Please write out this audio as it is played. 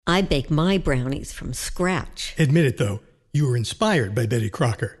I bake my brownies from scratch. Admit it, though. You were inspired by Betty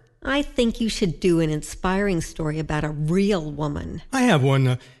Crocker. I think you should do an inspiring story about a real woman. I have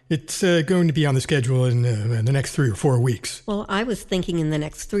one. It's going to be on the schedule in the next 3 or 4 weeks. Well, I was thinking in the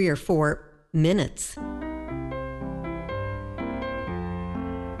next 3 or 4 minutes.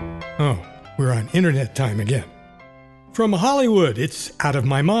 Oh, we're on internet time again. From Hollywood, it's Out of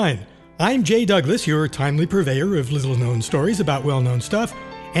My Mind. I'm Jay Douglas, your timely purveyor of little-known stories about well-known stuff,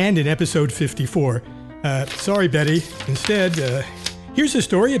 and in episode 54. Sorry, Betty. Instead, here's a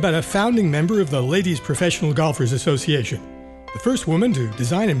story about a founding member of the Ladies Professional Golfers Association. The first woman to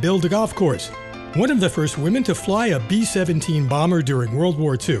design and build a golf course. One of the first women to fly a B-17 bomber during World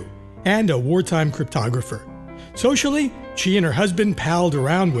War II. And a wartime cryptographer. Socially, she and her husband palled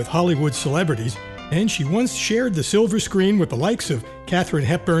around with Hollywood celebrities, and she once shared the silver screen with the likes of Katharine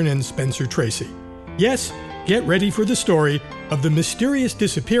Hepburn and Spencer Tracy. Yes, get ready for the story of the mysterious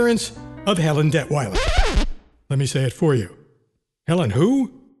disappearance of Helen Detweiler. Let me say it for you. Helen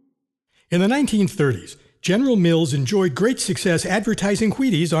who? In the 1930s, General Mills enjoyed great success advertising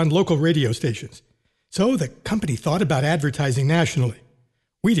Wheaties on local radio stations. So the company thought about advertising nationally.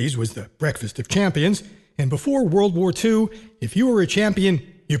 Wheaties was the breakfast of champions, and before World War II, if you were a champion,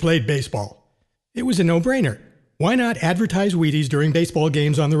 you played baseball. It was a no-brainer. Why not advertise Wheaties during baseball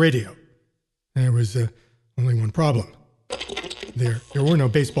games on the radio? There was only one problem. There were no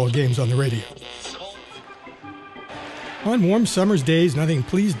baseball games on the radio. On warm summer's days, nothing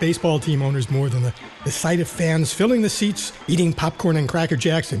pleased baseball team owners more than the sight of fans filling the seats, eating popcorn and Cracker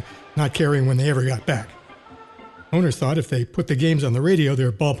Jacks, and not caring when they ever got back. Owners thought if they put the games on the radio,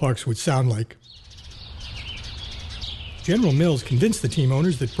 their ballparks would sound like. General Mills convinced the team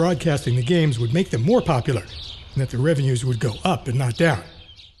owners that broadcasting the games would make them more popular, and that the revenues would go up and not down.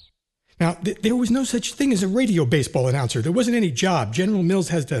 Now, there was no such thing as a radio baseball announcer. There wasn't any job. General Mills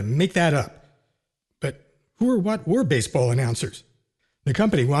has to make that up. But who or what were baseball announcers? The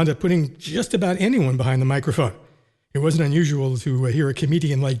company wound up putting just about anyone behind the microphone. It wasn't unusual to hear a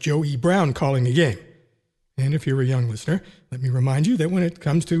comedian like Joe E. Brown calling a game. And if you're a young listener, let me remind you that when it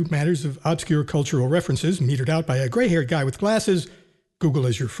comes to matters of obscure cultural references metered out by a gray-haired guy with glasses, Google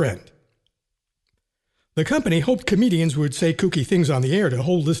is your friend. The company hoped comedians would say kooky things on the air to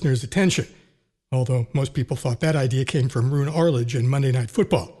hold listeners' attention, although most people thought that idea came from Roone Arledge and Monday Night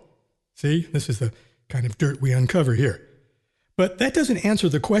Football. See, this is the kind of dirt we uncover here. But that doesn't answer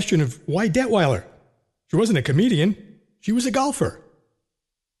the question of why Detweiler. She wasn't a comedian, she was a golfer.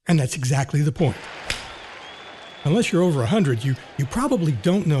 And that's exactly the point. Unless you're over 100, you probably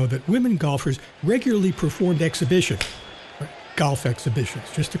don't know that women golfers regularly performed exhibitions, or golf exhibitions,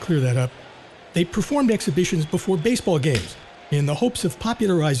 just to clear that up. They performed exhibitions before baseball games in the hopes of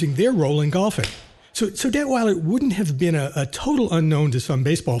popularizing their role in golfing. So Detweiler wouldn't have been a total unknown to some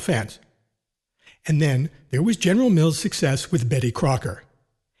baseball fans. And then there was General Mills' success with Betty Crocker.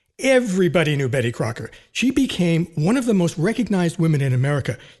 Everybody knew Betty Crocker. She became one of the most recognized women in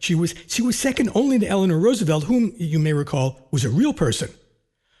America. She was second only to Eleanor Roosevelt, whom you may recall was a real person.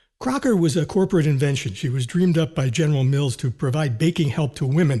 Crocker was a corporate invention. She was dreamed up by General Mills to provide baking help to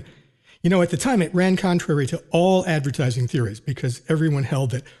women. You know, at the time, it ran contrary to all advertising theories because everyone held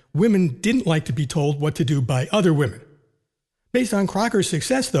that women didn't like to be told what to do by other women. Based on Crocker's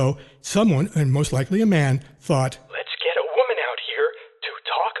success, though, someone, and most likely a man, thought, let's get a woman out here to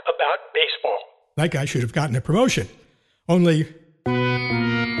talk about baseball. That guy should have gotten a promotion. Only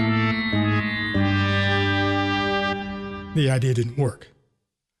the idea didn't work.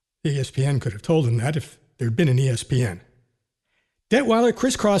 ESPN could have told him that if there'd been an ESPN. Detweiler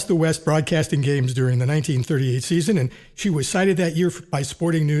crisscrossed the West broadcasting games during the 1938 season, and she was cited that year by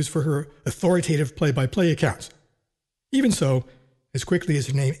Sporting News for her authoritative play-by-play accounts. Even so, as quickly as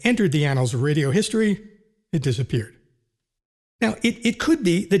her name entered the annals of radio history, it disappeared. Now, it could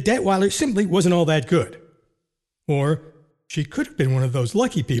be that Detweiler simply wasn't all that good. Or she could have been one of those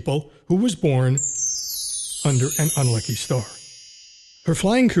lucky people who was born under an unlucky star. Her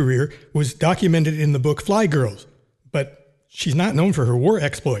flying career was documented in the book Fly Girls, but she's not known for her war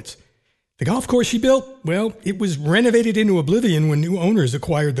exploits. The golf course she built, well, it was renovated into oblivion when new owners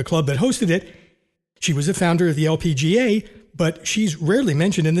acquired the club that hosted it. She was a founder of the LPGA, but she's rarely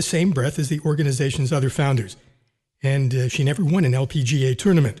mentioned in the same breath as the organization's other founders. And she never won an LPGA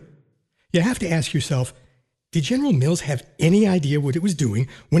tournament. You have to ask yourself, did General Mills have any idea what it was doing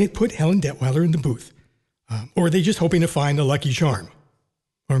when it put Helen Detweiler in the booth? Or are they just hoping to find a lucky charm?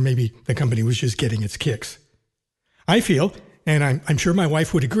 Or maybe the company was just getting its kicks. I feel, and I'm sure my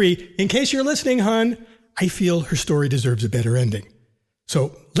wife would agree, in case you're listening, hon, I feel her story deserves a better ending.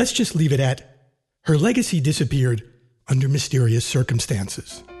 So let's just leave it at, her legacy disappeared under mysterious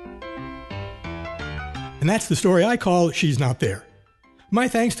circumstances. And that's the story I call She's Not There. My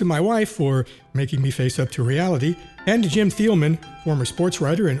thanks to my wife for making me face up to reality, and to Jim Thielman, former sports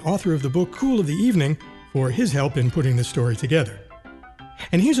writer and author of the book Cool of the Evening, for his help in putting this story together.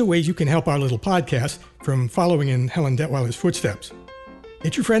 And here's a way you can help our little podcast from following in Helen Detweiler's footsteps.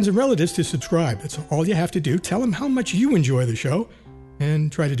 Get your friends and relatives to subscribe. That's all you have to do. Tell them how much you enjoy the show,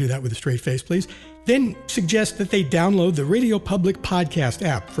 and try to do that with a straight face, please. Then suggest that they download the Radio Public Podcast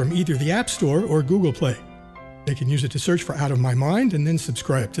app from either the App Store or Google Play. They can use it to search for Out of My Mind and then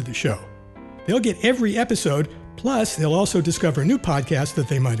subscribe to the show. They'll get every episode, plus they'll also discover new podcasts that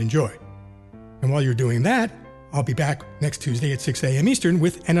they might enjoy. And while you're doing that, I'll be back next Tuesday at 6 a.m. Eastern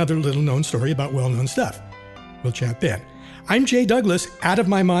with another little-known story about well-known stuff. We'll chat then. I'm Jay Douglas. Out of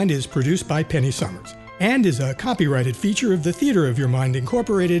My Mind is produced by Penny Summers and is a copyrighted feature of the Theater of Your Mind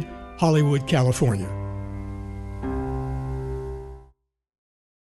Incorporated, Hollywood, California.